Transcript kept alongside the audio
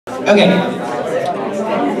Okay.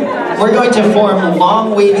 We're going to form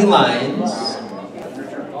long wavy lines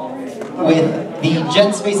with the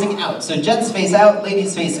gents facing out. So gents face out,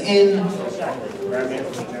 ladies face in,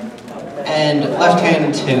 and left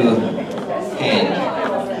hand to hand.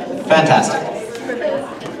 Fantastic.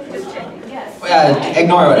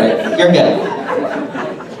 Ignore what you're good.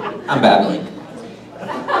 I'm babbling.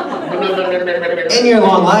 In your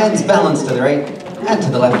long lines, balance to the right and to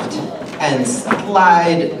the left, and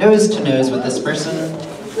slide nose to nose with this person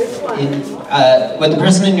with the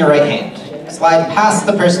person in your right hand. Slide past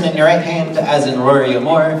the person in your right hand, as in Rory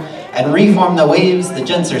O'More, and reform the waves. The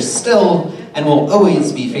gents are still and will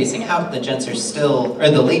always be facing out. The gents are still, or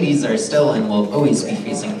the ladies are still and will always be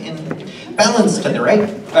facing in. Balance to the right,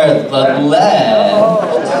 or the left,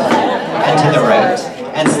 and to the right,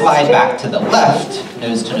 and slide back to the left,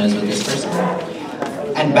 nose to nose with this person,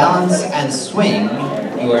 and balance and swing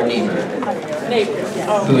your neighbor,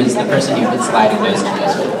 who is the person you've been sliding nose to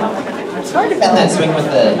nose with. And then swing with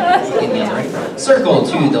the in the other right. Circle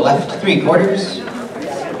to the left 3/4.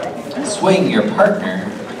 Swing your partner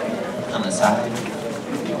on the side.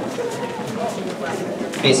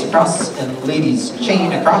 Face across and ladies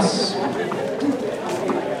chain across.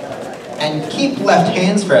 And keep left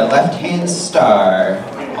hands for a left hand star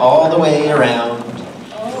all the way around.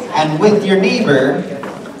 And with your neighbor,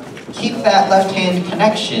 keep that left hand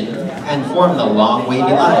connection and form the long wavy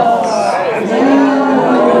lines.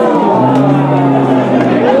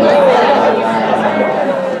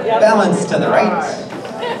 Balance to the right,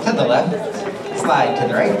 to the left, slide to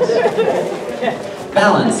the right.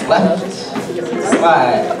 Balance left,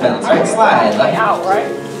 slide, balance right, slide left.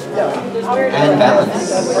 And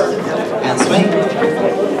balance. And swing.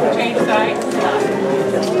 Change sides.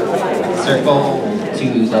 Circle to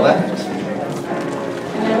the left.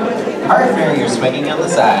 Partner, you're swinging on the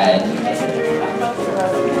side.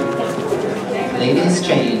 Ladies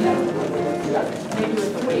chain.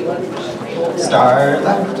 Star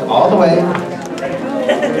left all the way.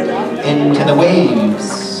 Into the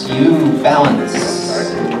waves. You balance.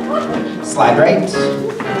 Slide right.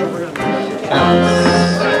 Balance.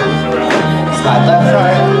 Slide left,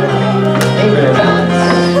 neighbor balance,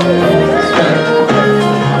 swing,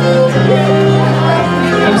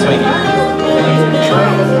 keep swinging,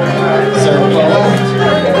 circle left,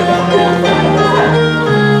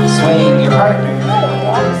 swing your partner,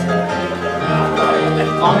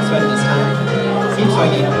 long swing this time, keep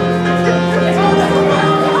swinging,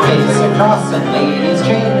 face across and ladies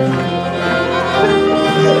chain,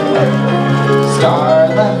 star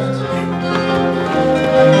left,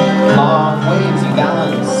 long waves, you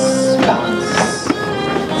balance, balance,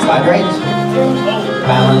 slide right,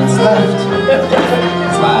 balance left,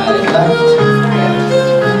 slide left,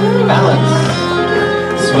 balance,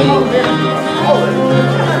 swing,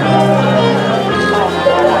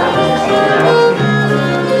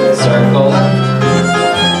 circle left,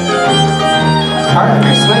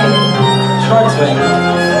 partner swing, short swing,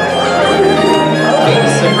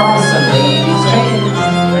 face across and ladies chain,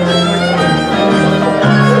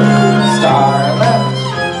 star left,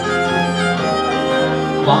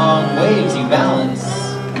 long waves, you balance,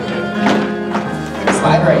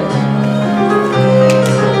 slide right,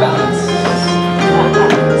 balance,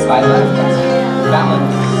 slide left,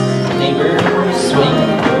 balance, neighbor, swing,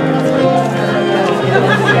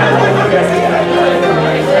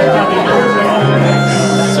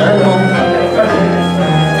 circle,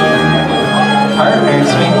 partner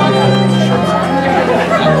swing,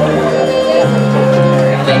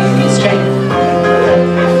 ladies chain,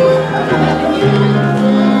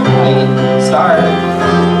 star,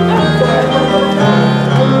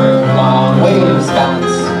 long waves,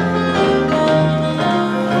 balance,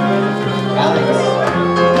 balance,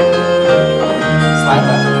 slide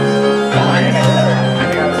left, balance,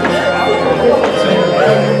 swing,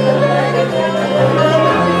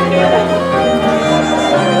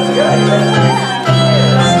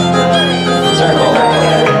 circle,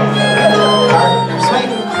 partner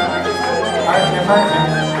swing, partner, partner,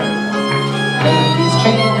 ladies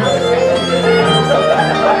chain,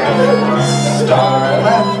 star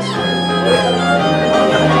left,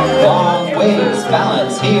 long waves,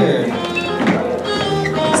 balance here,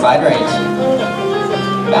 slide right,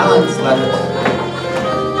 balance left,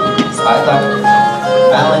 slide left,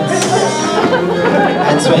 balance,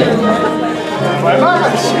 and swing.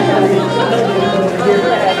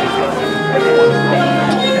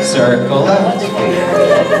 Circle left,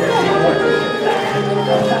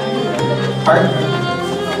 partner,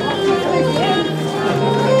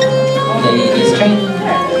 ladies chain,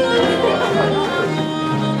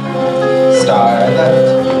 star left,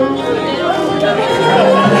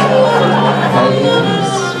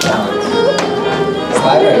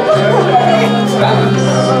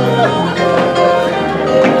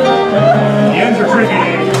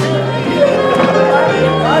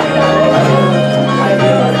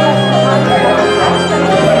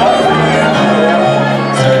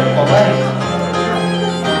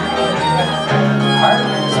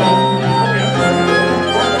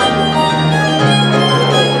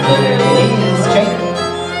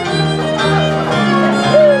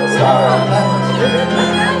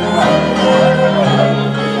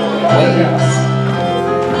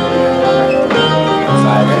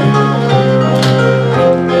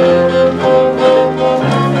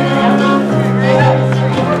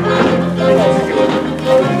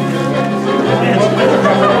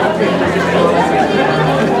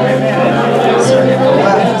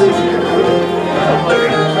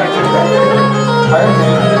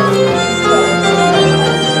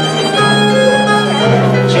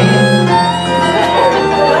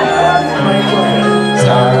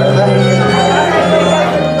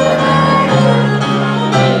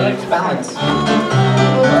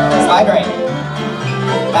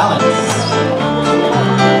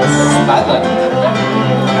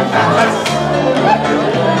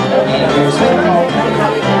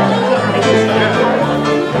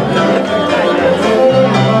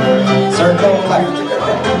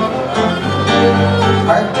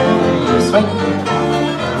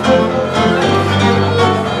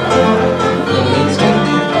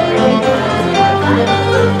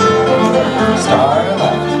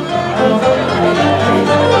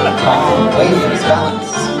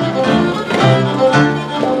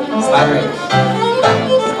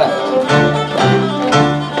 balance, left.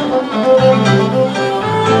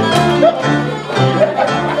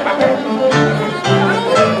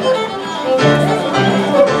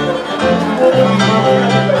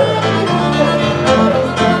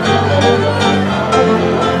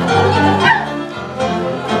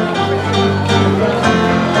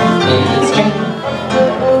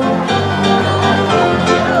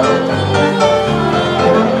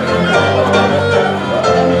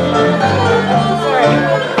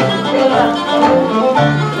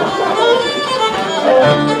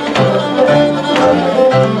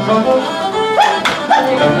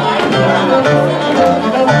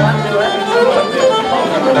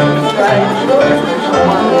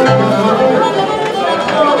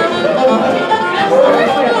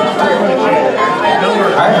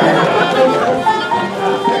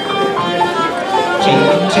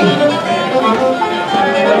 Is chain.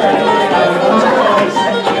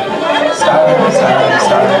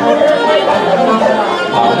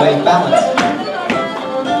 Balance.